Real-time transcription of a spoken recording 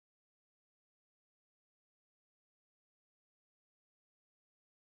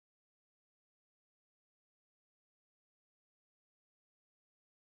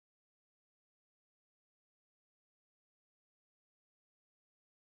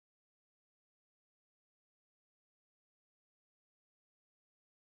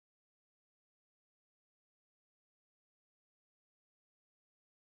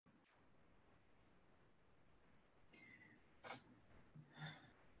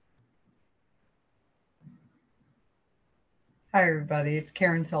Hi, everybody. It's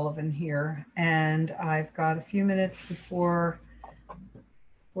Karen Sullivan here, and I've got a few minutes before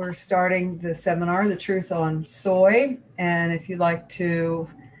we're starting the seminar, The Truth on Soy. And if you'd like to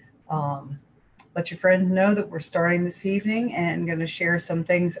um, let your friends know that we're starting this evening and going to share some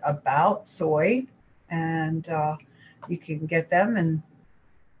things about soy, and you can get them. And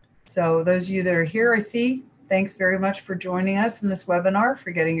so, those of you that are here, I see, thanks very much for joining us in this webinar,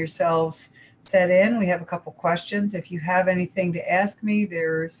 for getting yourselves set in. We have a couple questions. If you have anything to ask me,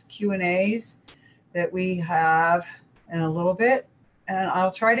 there's Q&As that we have in a little bit, and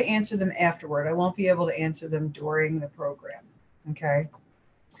I'll try to answer them afterward. I won't be able to answer them during the program. Okay.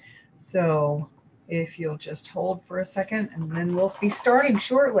 So if you'll just hold for a second, and then we'll be starting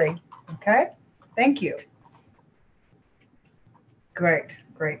shortly. Okay. Thank you. Great.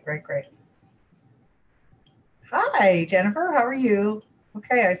 Hi, Jennifer. How are you?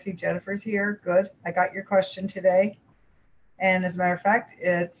 Okay, I see Jennifer's here. Good. I got your question today. And as a matter of fact,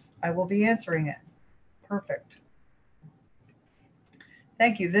 I will be answering it. Perfect.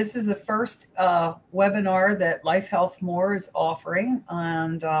 Thank you. This is the first webinar that Life Health More is offering.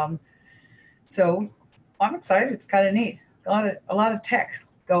 And so I'm excited. It's kind of neat. A lot of tech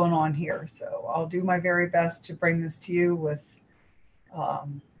going on here. So I'll do my very best to bring this to you with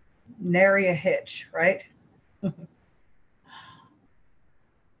nary a hitch, right?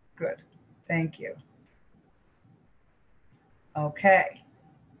 Good. Thank you. Okay.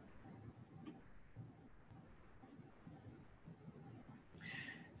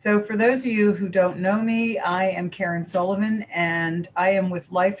 So for those of you who don't know me, I am Karen Sullivan, and I am with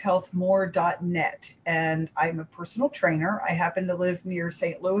lifehealthmore.net, and I'm a personal trainer. I happen to live near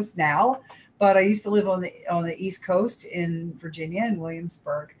St. Louis now, but I used to live on the East Coast in Virginia, in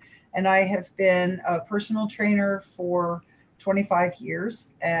Williamsburg, and I have been a personal trainer for 25 years,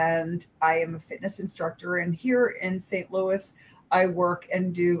 and I am a fitness instructor. And here in St. Louis, I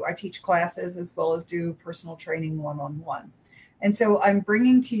teach classes as well as do personal training one-on-one. And so I'm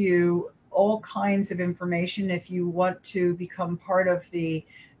bringing to you all kinds of information. If you want to become part of the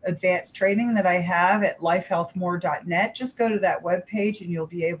advanced training that I have at lifehealthmore.net, just go to that webpage and you'll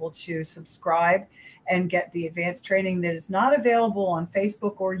be able to subscribe and get the advanced training that is not available on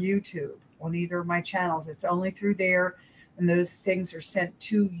Facebook or YouTube on either of my channels. It's only through there, and those things are sent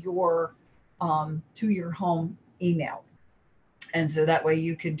to your home email. And so that way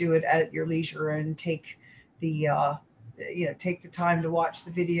you can do it at your leisure and take the take the time to watch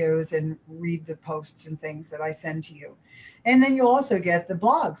the videos and read the posts and things that I send to you. And then you'll also get the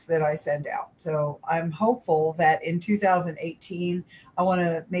blogs that I send out. So I'm hopeful that in 2018, I want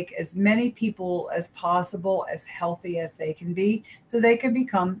to make as many people as possible as healthy as they can be, so they can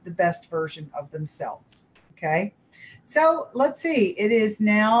become the best version of themselves. Okay. So let's see. It is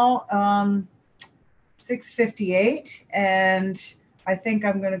now 6:58, and I think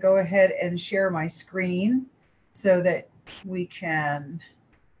I'm going to go ahead and share my screen so that we can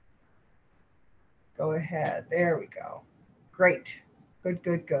go ahead. There we go. Great.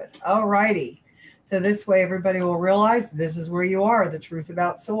 Good. All righty. So this way everybody will realize this is where you are, the truth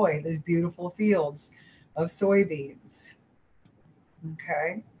about soy, these beautiful fields of soybeans.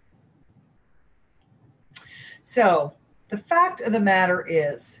 Okay. So the fact of the matter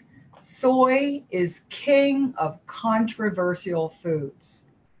is, soy is king of controversial foods.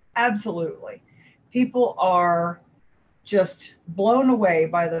 Absolutely. People are just blown away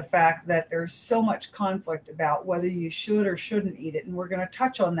by the fact that there's so much conflict about whether you should or shouldn't eat it. And we're going to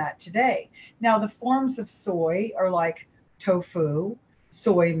touch on that today. Now, the forms of soy are like tofu,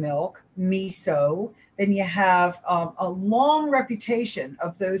 soy milk, miso. Then you have a long reputation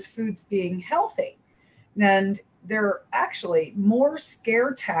of those foods being healthy. And there are actually more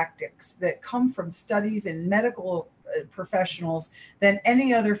scare tactics that come from studies in medical professionals than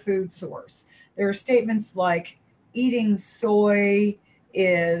any other food source. There are statements like eating soy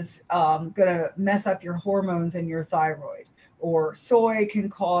is going to mess up your hormones and your thyroid, or soy can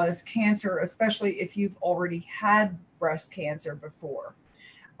cause cancer, especially if you've already had breast cancer before.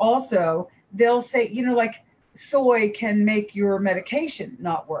 Also, they'll say, like soy can make your medication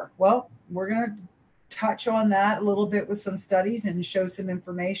not work. Well, we're going to touch on that a little bit with some studies and show some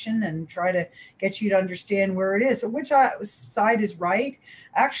information and try to get you to understand where it is. So which side is right?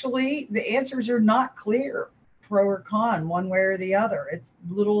 Actually, the answers are not clear, pro or con, one way or the other. It's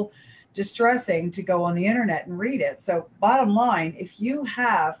a little distressing to go on the internet and read it. So bottom line, if you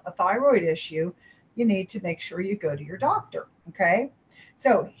have a thyroid issue, you need to make sure you go to your doctor. Okay.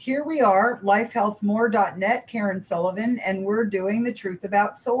 So here we are, lifehealthmore.net, Karen Sullivan, and we're doing the truth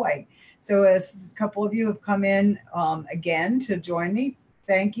about soy. So as a couple of you have come in again to join me,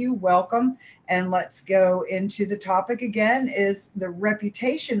 thank you. Welcome. And let's go into the topic again is the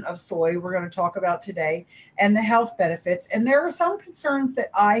reputation of soy we're going to talk about today and the health benefits. And there are some concerns that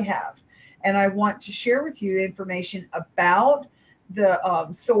I have. And I want to share with you information about the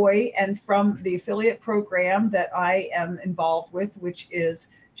soy and from the affiliate program that I am involved with, which is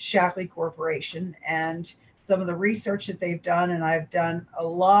Shackley Corporation, and some of the research that they've done. And I've done a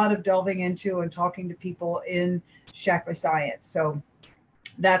lot of delving into and talking to people in Shackley science. So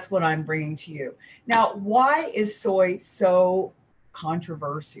that's what I'm bringing to you. Now, why is soy so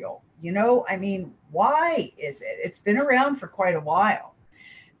controversial? I mean, why is it? It's been around for quite a while.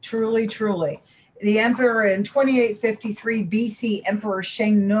 Truly, truly. The emperor in 2853 BC, Emperor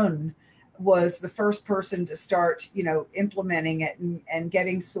Sheng Nun, was the first person to start, implementing it and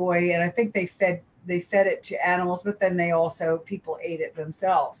getting soy. And I think they fed it to animals, but then people ate it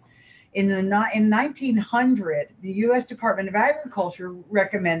themselves. In 1900, the U.S. Department of Agriculture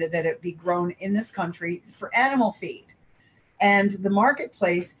recommended that it be grown in this country for animal feed, and the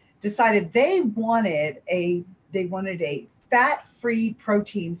marketplace decided they wanted a fat-free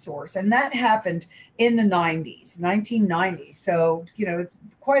protein source, and that happened in the 1990s. So it's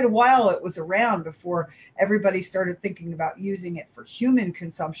quite a while it was around before everybody started thinking about using it for human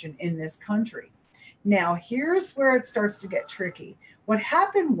consumption in this country. Now, here's where it starts to get tricky. What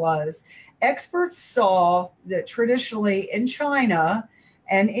happened was experts saw that traditionally in China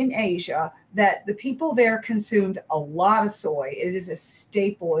and in Asia, that the people there consumed a lot of soy. It is a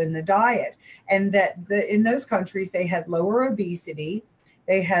staple in the diet. And that in those countries, they had lower obesity,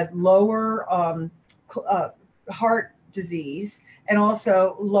 they had lower heart disease, and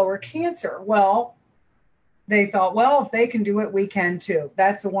also lower cancer. Well, they thought, well, if they can do it, we can too.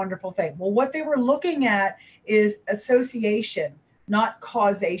 That's a wonderful thing. Well, what they were looking at is association, not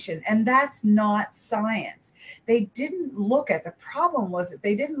causation. And that's not science. The problem was that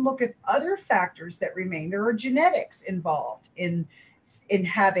they didn't look at other factors that remain. There are genetics involved in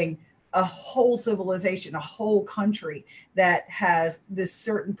having a whole civilization, a whole country that has this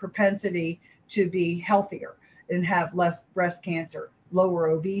certain propensity to be healthier and have less breast cancer, lower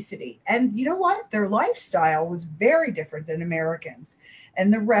obesity. And you know what? Their lifestyle was very different than Americans.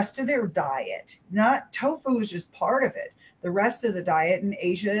 And the rest of their diet, not tofu is just part of it. The rest of the diet in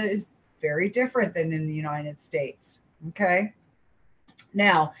Asia is very different than in the United States. Okay.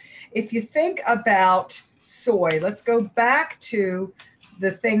 Now, if you think about soy, let's go back to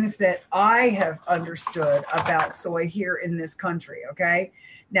the things that I have understood about soy here in this country. Okay.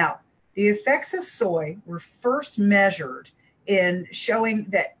 Now, the effects of soy were first measured in showing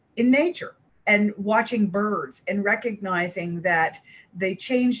that in nature and watching birds and recognizing that they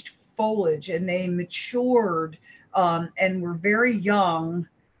changed foliage and they matured and were very young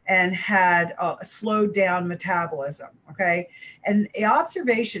and had a slowed down metabolism. Okay. And the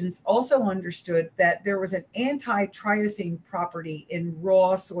observations also understood that there was an anti-triosine property in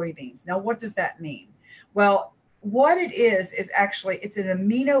raw soybeans. Now, what does that mean? Well, what it is actually, it's an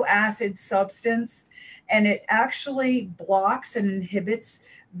amino acid substance, and it actually blocks and inhibits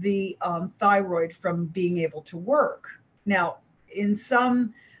the thyroid from being able to work. Now, in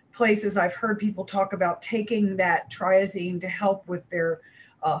some places, I've heard people talk about taking that triazine to help with their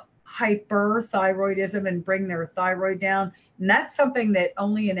hyperthyroidism and bring their thyroid down. And that's something that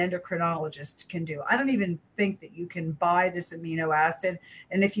only an endocrinologist can do. I don't even think that you can buy this amino acid.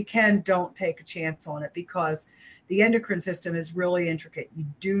 And if you can, don't take a chance on it, because the endocrine system is really intricate. You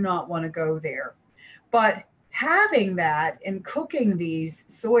do not want to go there. But having that and cooking these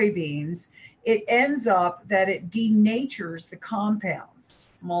soybeans, it ends up that it denatures the compounds.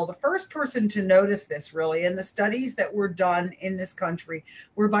 Well, the first person to notice this really, and the studies that were done in this country,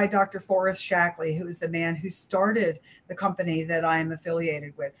 were by Dr. Forrest Shackley, who is the man who started the company that I am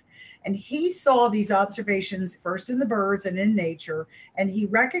affiliated with. And he saw these observations first in the birds and in nature, and he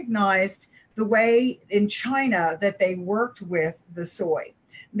recognized the way in China that they worked with the soy.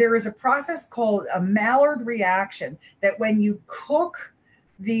 There is a process called a Maillard reaction that when you cook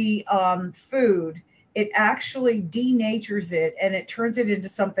the food, it actually denatures it and it turns it into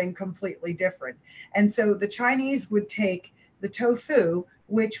something completely different. And so the Chinese would take the tofu,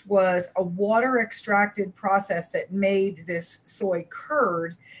 which was a water extracted process that made this soy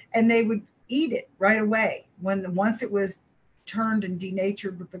curd, and they would eat it right away. Once it was turned and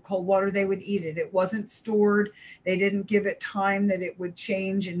denatured with the cold water, they would eat it. It wasn't stored. They didn't give it time that it would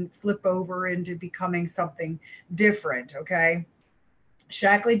change and flip over into becoming something different. Okay.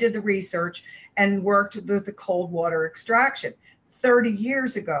 Shackley did the research and worked with the cold water extraction 30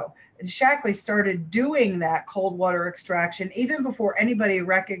 years ago. And Shackley started doing that cold water extraction even before anybody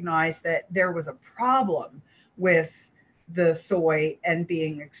recognized that there was a problem with the soy and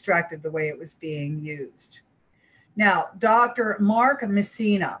being extracted the way it was being used. Now, Dr. Mark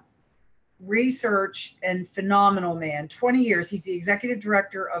Messina, research and phenomenal man, 20 years. He's the executive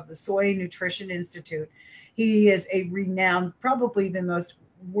director of the Soy Nutrition Institute. He is a renowned, probably the most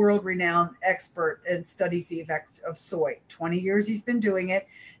world renowned expert and studies the effects of soy. 20 years he's been doing it,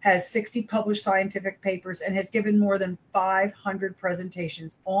 has 60 published scientific papers, and has given more than 500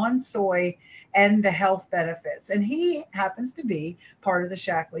 presentations on soy and the health benefits. And he happens to be part of the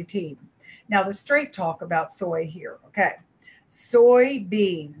Shaklee team. Now, the straight talk about soy here. Okay.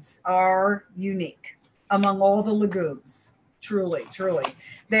 Soybeans are unique among all the legumes. Truly, truly.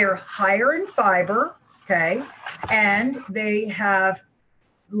 They're higher in fiber, okay, and they have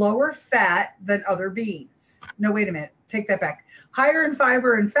lower fat than other beans. No, wait a minute. Take that back. Higher in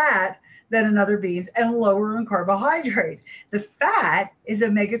fiber and fat than in other beans and lower in carbohydrate. The fat is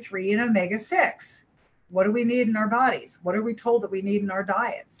omega-3 and omega-6. What do we need in our bodies? What are we told that we need in our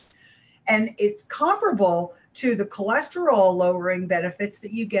diets? And it's comparable to the cholesterol lowering benefits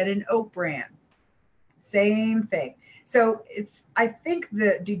that you get in oat bran. Same thing. So I think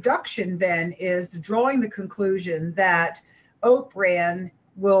the deduction then is drawing the conclusion that oat bran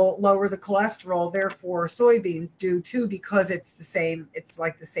will lower the cholesterol, therefore soybeans do too, because it's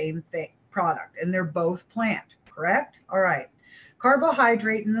like the same thing product, and they're both plant, correct? All right.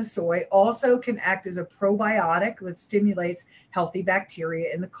 Carbohydrate in the soy also can act as a probiotic that stimulates healthy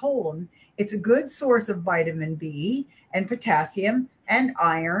bacteria in the colon. It's a good source of vitamin B and potassium and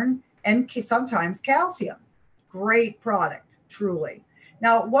iron and sometimes calcium. Great product, truly.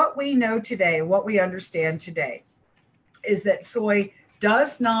 Now, what we know today, what we understand today, is that soy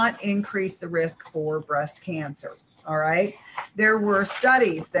does not increase the risk for breast cancer. All right. There were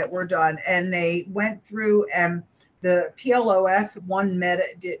studies that were done, and they went through and the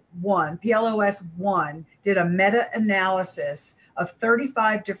PLOS1 did a meta-analysis of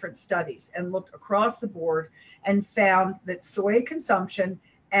 35 different studies and looked across the board and found that soy consumption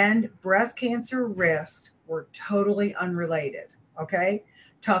and breast cancer risk were totally unrelated. Okay.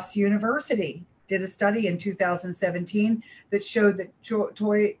 Tufts University did a study in 2017 that showed that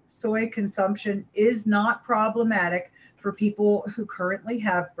soy consumption is not problematic for people who currently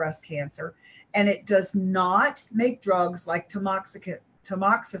have breast cancer, and it does not make drugs like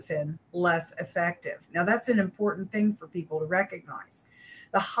tamoxifen less effective. Now, that's an important thing for people to recognize.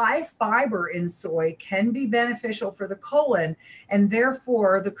 The high fiber in soy can be beneficial for the colon, and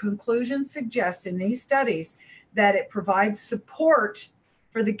therefore the conclusions suggest in these studies that it provides support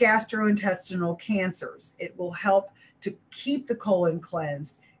for the gastrointestinal cancers. It will help to keep the colon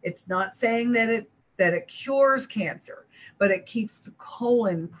cleansed. It's not saying that it cures cancer, but it keeps the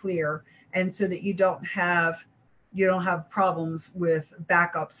colon clear, and so that you don't have problems with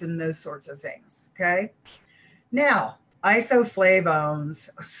backups and those sorts of things. Okay. Now, isoflavones,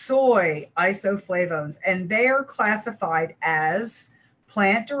 soy isoflavones, and they are classified as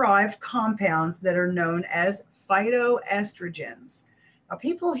plant-derived compounds that are known as phytoestrogens. Now,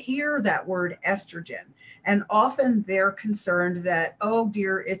 people hear that word estrogen, and often they're concerned that, oh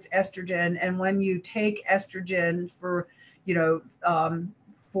dear, it's estrogen. And when you take estrogen for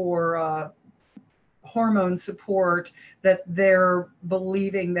hormone support, that they're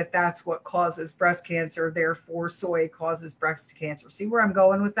believing that that's what causes breast cancer. Therefore, soy causes breast cancer. See where I'm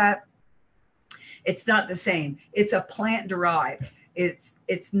going with that? It's not the same. It's a plant derived. It's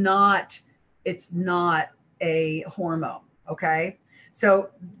not a hormone. Okay. So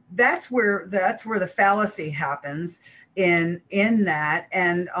that's where the fallacy happens in that.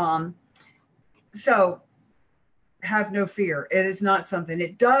 And so have no fear. It is not something.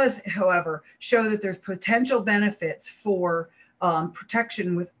 It does, however, show that there's potential benefits for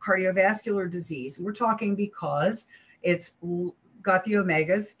protection with cardiovascular disease. We're talking because it's got the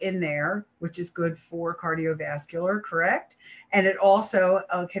omegas in there, which is good for cardiovascular, correct? And it also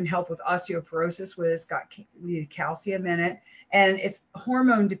can help with osteoporosis, where it's got calcium in it. And it's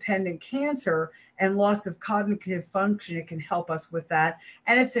hormone-dependent cancer and loss of cognitive function. It can help us with that.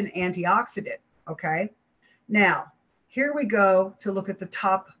 And it's an antioxidant, okay? Now, here we go to look at the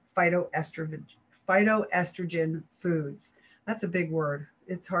top phytoestrogen foods. That's a big word.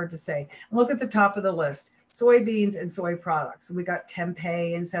 It's hard to say. Look at the top of the list. Soybeans and soy products. We got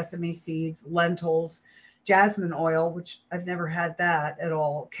tempeh and sesame seeds, lentils, jasmine oil, which I've never had that at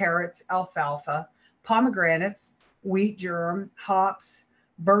all, carrots, alfalfa, pomegranates, wheat germ, hops,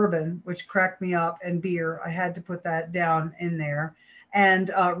 bourbon, which cracked me up, and beer. I had to put that down in there.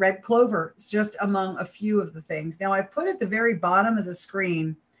 And red clover. It's just among a few of the things. Now, I put at the very bottom of the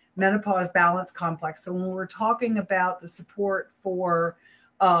screen menopause balance complex. So when we're talking about the support for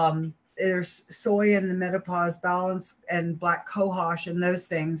there's soy in the menopause balance and black cohosh and those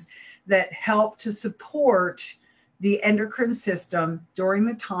things that help to support the endocrine system during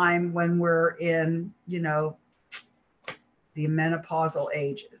the time when we're in, the menopausal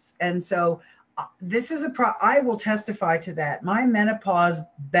ages. And so this is I will testify to that. My menopause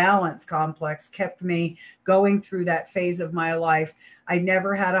balance complex kept me going through that phase of my life. I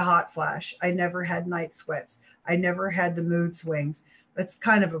never had a hot flash. I never had night sweats. I never had the mood swings. That's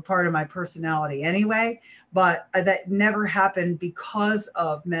kind of a part of my personality anyway, but that never happened because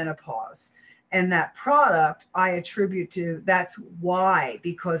of menopause. And that product I attribute to, that's why,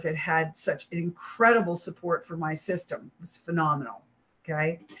 because it had such incredible support for my system. It was phenomenal.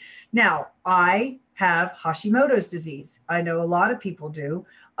 Okay. Now, I have Hashimoto's disease. I know a lot of people do.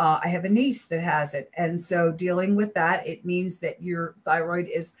 I have a niece that has it. And so dealing with that, it means that your thyroid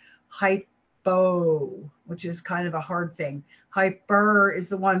is hypo, which is kind of a hard thing. Hyper is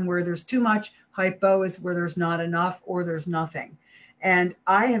the one where there's too much. Hypo is where there's not enough or there's nothing. And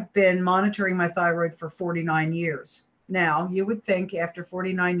I have been monitoring my thyroid for 49 years. Now, you would think after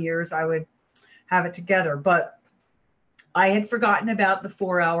 49 years, I would have it together, but I had forgotten about the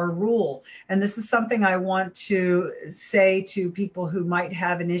 4-hour rule. And this is something I want to say to people who might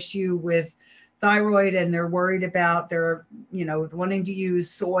have an issue with thyroid and they're worried about their, wanting to use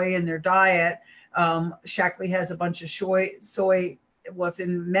soy in their diet. Shaklee has a bunch of soy was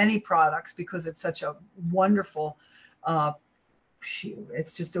in many products because it's such a wonderful,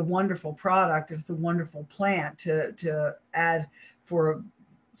 it's just a wonderful product. It's a wonderful plant to add for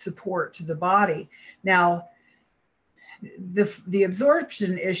support to the body. Now, the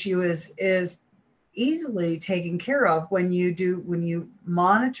absorption issue is easily taken care of when you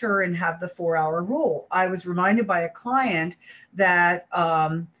monitor and have the 4-hour rule. I was reminded by a client that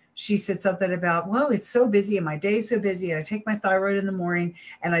she said something about, well, it's so busy and my day's so busy and I take my thyroid in the morning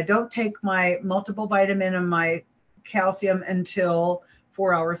and I don't take my multiple vitamin and my calcium until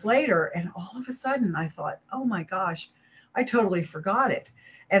 4 hours later. And all of a sudden I thought, oh my gosh, I totally forgot it.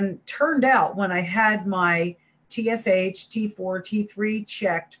 And turned out when I had my TSH, T4, T3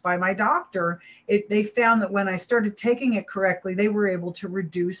 checked by my doctor, they found that when I started taking it correctly, they were able to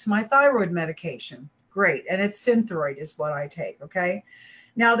reduce my thyroid medication. Great. And it's Synthroid is what I take. Okay.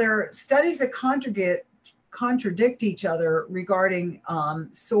 Now there are studies that contradict each other regarding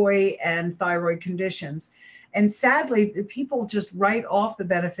soy and thyroid conditions. And sadly, the people just write off the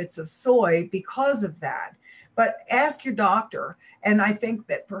benefits of soy because of that. But ask your doctor. And I think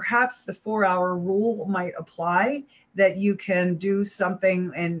that perhaps the 4-hour rule might apply, that you can do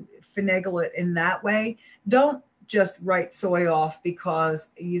something and finagle it in that way. Don't just write soy off because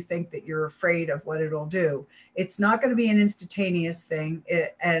you think that you're afraid of what it'll do. It's not going to be an instantaneous thing.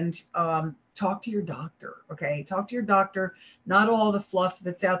 Talk to your doctor. Okay. Talk to your doctor. Not all the fluff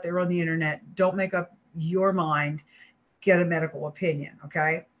that's out there on the internet. Don't make up your mind. Get a medical opinion.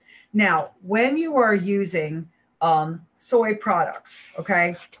 Okay. Now, when you are using soy products,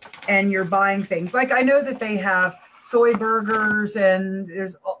 okay, and you're buying things, like I know that they have soy burgers and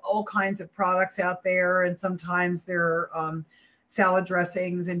there's all kinds of products out there, and sometimes there are salad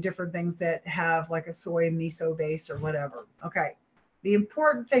dressings and different things that have like a soy miso base or whatever. Okay. The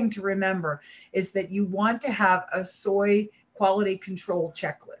important thing to remember is that you want to have a soy quality control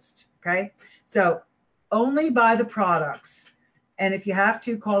checklist. Okay. So only buy the products. And if you have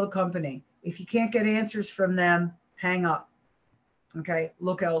to, call the company. If you can't get answers from them, hang up. Okay,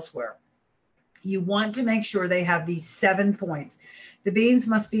 look elsewhere. You want to make sure they have these 7 points. The beans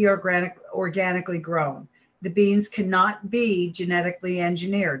must be organically grown. The beans cannot be genetically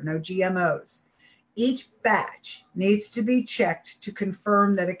engineered, no GMOs. Each batch needs to be checked to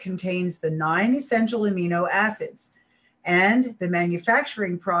confirm that it contains the 9 essential amino acids. And the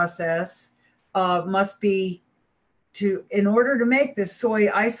manufacturing process must be in order to make this soy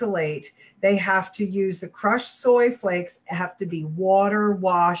isolate, they have to use the crushed soy flakes, have to be water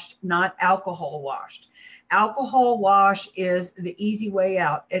washed, not alcohol washed. Alcohol wash is the easy way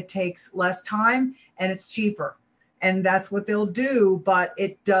out. It takes less time and it's cheaper. And that's what they'll do, but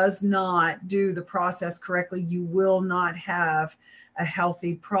it does not do the process correctly. You will not have a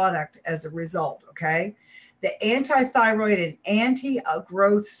healthy product as a result, okay? The anti-thyroid and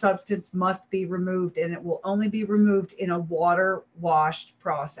anti-growth substance must be removed, and it will only be removed in a water-washed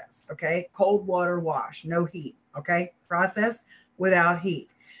process, okay? Cold water wash, no heat, okay? Process without heat.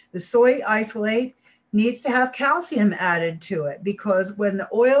 The soy isolate needs to have calcium added to it because when the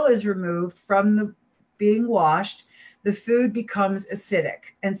oil is removed from the being washed, the food becomes acidic.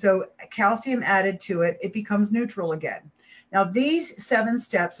 And so calcium added to it, it becomes neutral again. Now, these 7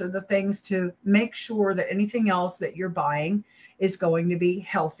 steps are the things to make sure that anything else that you're buying is going to be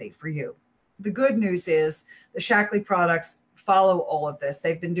healthy for you. The good news is the Shaklee products follow all of this.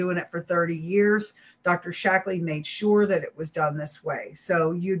 They've been doing it for 30 years. Dr. Shaklee made sure that it was done this way.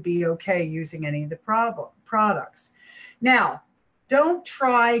 So you'd be okay using any of the products. Now, don't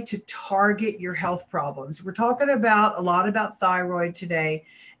try to target your health problems. We're talking about a lot about thyroid today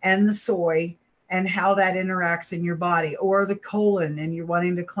and the soy and how that interacts in your body, or the colon and you're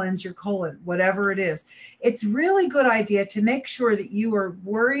wanting to cleanse your colon, whatever it is. It's really good idea to make sure that you are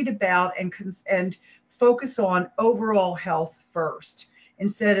worried about and focus on overall health first,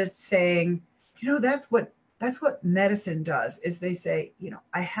 instead of saying, that's what medicine does, is they say,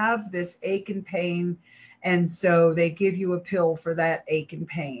 I have this ache and pain, and so they give you a pill for that ache and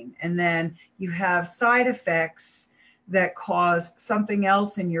pain. And then you have side effects that cause something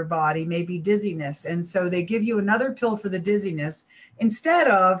else in your body, maybe dizziness. And so they give you another pill for the dizziness instead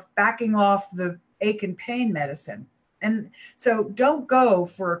of backing off the ache and pain medicine. And so don't go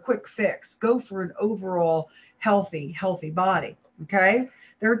for a quick fix. Go for an overall healthy body. Okay.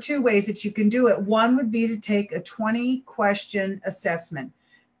 There are two ways that you can do it. One would be to take a 20-question assessment.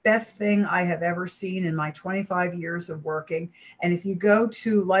 Best thing I have ever seen in my 25 years of working. And if you go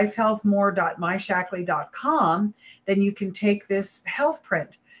to lifehealthmore.myshaklee.com, then you can take this health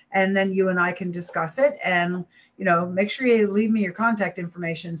print, and then you and I can discuss it. And, make sure you leave me your contact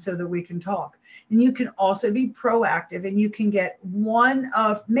information so that we can talk. And you can also be proactive, and you can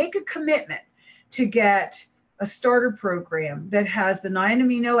make a commitment to get a starter program that has the 9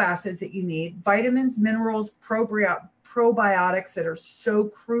 amino acids that you need, vitamins, minerals, probiotics that are so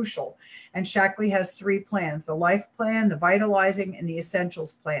crucial. And Shaklee has 3 plans: the Life Plan, the Vitalizing, and the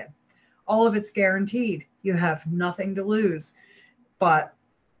Essentials Plan. All of it's guaranteed. You have nothing to lose but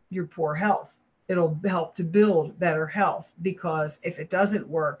your poor health. It'll help to build better health, because if it doesn't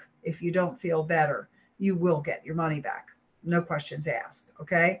work, if you don't feel better, you will get your money back. No questions asked.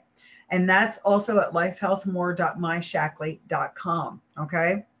 Okay. And that's also at lifehealthmore.myshaklee.com.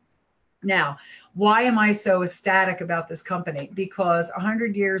 Okay. Now, why am I so ecstatic about this company? Because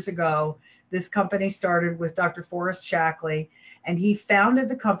 100 years ago, this company started with Dr. Forrest Shaklee, and he founded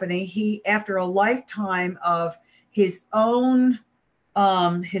the company. After a lifetime of his own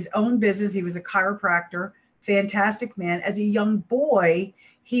business, he was a chiropractor, fantastic man. As a young boy,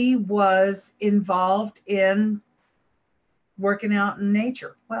 he was involved in working out in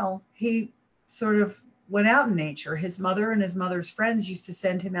nature. Well, he sort of went out in nature. His mother and his mother's friends used to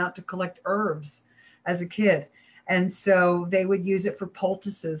send him out to collect herbs as a kid. And so they would use it for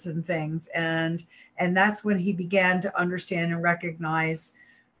poultices and things. And that's when he began to understand and recognize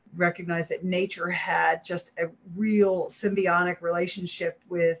that nature had just a real symbiotic relationship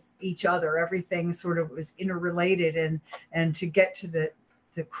with each other. Everything sort of was interrelated, and to get to the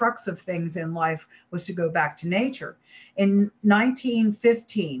crux of things in life was to go back to nature. In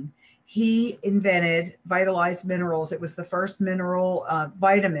 1915, he invented Vitalized Minerals. It was the first mineral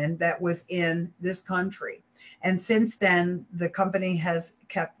vitamin that was in this country. And since then, the company has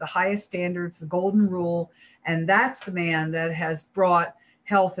kept the highest standards, the golden rule. And that's the man that has brought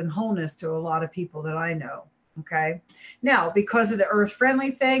health and wholeness to a lot of people that I know. Okay. Now, because of the earth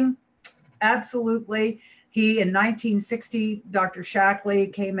friendly thing, absolutely. In 1960, Dr.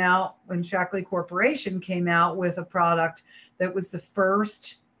 Shaklee came out, when Shaklee Corporation came out with a product that was the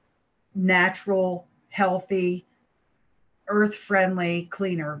first natural, healthy, earth-friendly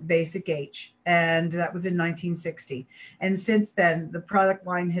cleaner, Basic H. And that was in 1960. And since then, the product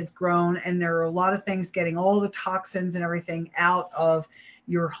line has grown, and there are a lot of things getting all the toxins and everything out of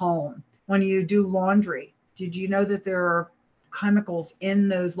your home. When you do laundry, did you know that there are chemicals in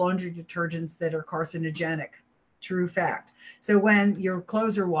those laundry detergents that are carcinogenic? True fact. So when your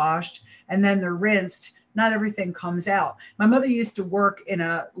clothes are washed and then they're rinsed, not everything comes out. My mother used to work in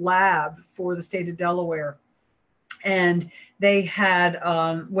a lab for the state of Delaware, and they had,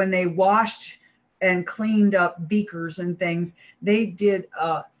 when they washed and cleaned up beakers and things, they did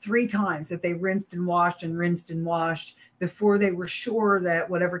 3 times that they rinsed and washed before they were sure that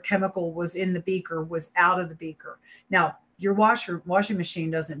whatever chemical was in the beaker was out of the beaker. Now, your washing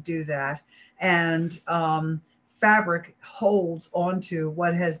machine doesn't do that. And fabric holds onto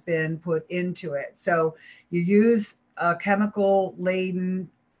what has been put into it. So you use a chemical-laden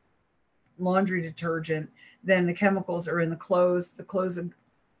laundry detergent, then the chemicals are in the clothes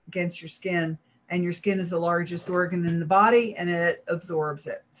against your skin, and your skin is the largest organ in the body, and it absorbs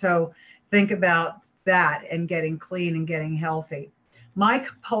it. So think about that and getting clean and getting healthy. My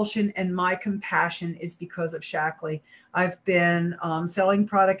compulsion and my compassion is because of Shaklee. I've been selling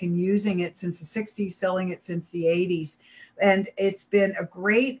product and using it since the 60s, selling it since the 80s. And it's been a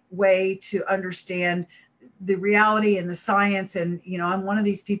great way to understand the reality and the science. And, you know, I'm one of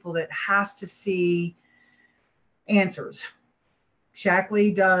these people that has to see answers.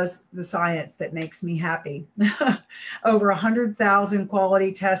 Shackley does the science that makes me happy. Over 100,000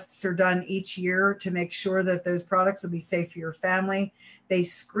 quality tests are done each year to make sure that those products will be safe for your family. They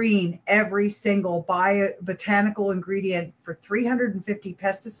screen every single botanical ingredient for 350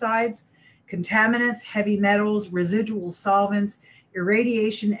 pesticides, contaminants, heavy metals, residual solvents,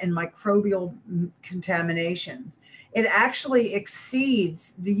 irradiation, and microbial contamination. It actually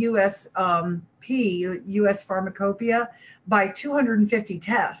exceeds the US Pharmacopoeia, by 250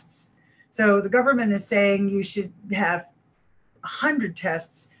 tests. So the government is saying you should have 100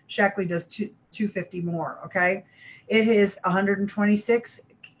 tests. Shackley does 250 more, okay? It is 126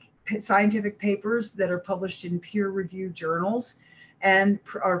 scientific papers that are published in peer-reviewed journals and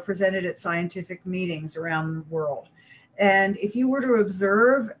are presented at scientific meetings around the world. And if you were to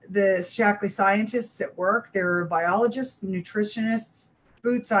observe the Shackley scientists at work, there are biologists, nutritionists,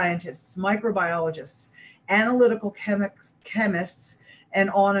 food scientists, microbiologists, analytical chemists, and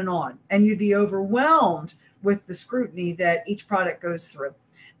on and on. And you'd be overwhelmed with the scrutiny that each product goes through.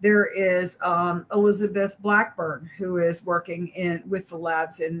 There is Elizabeth Blackburn, who is working with the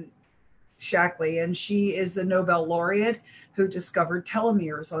labs in Shackley, and she is the Nobel laureate who discovered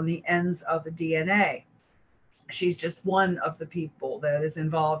telomeres on the ends of the DNA. She's just one of the people that is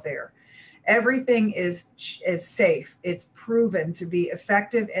involved there. Everything is safe. It's proven to be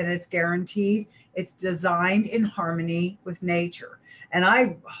effective, and it's guaranteed. It's designed in harmony with nature. And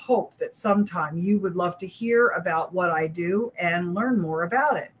I hope that sometime you would love to hear about what I do and learn more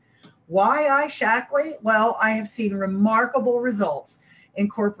about it. Why I Shackley? Well, I have seen remarkable results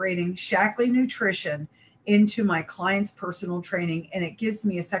incorporating Shackley nutrition into my clients' personal training, and it gives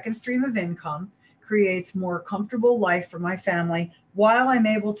me a second stream of income, creates more comfortable life for my family while I'm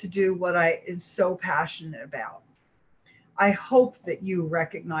able to do what I am so passionate about. I hope that you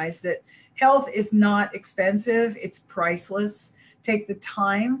recognize that health is not expensive, it's priceless. Take the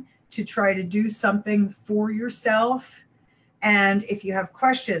time to try to do something for yourself. And if you have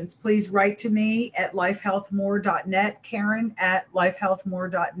questions, please write to me at lifehealthmore.net, Karen at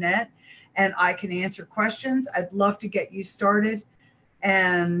lifehealthmore.net, and I can answer questions. I'd love to get you started.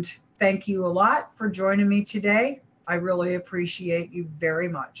 And thank you a lot for joining me today. I really appreciate you very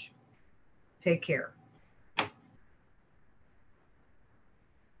much. Take care.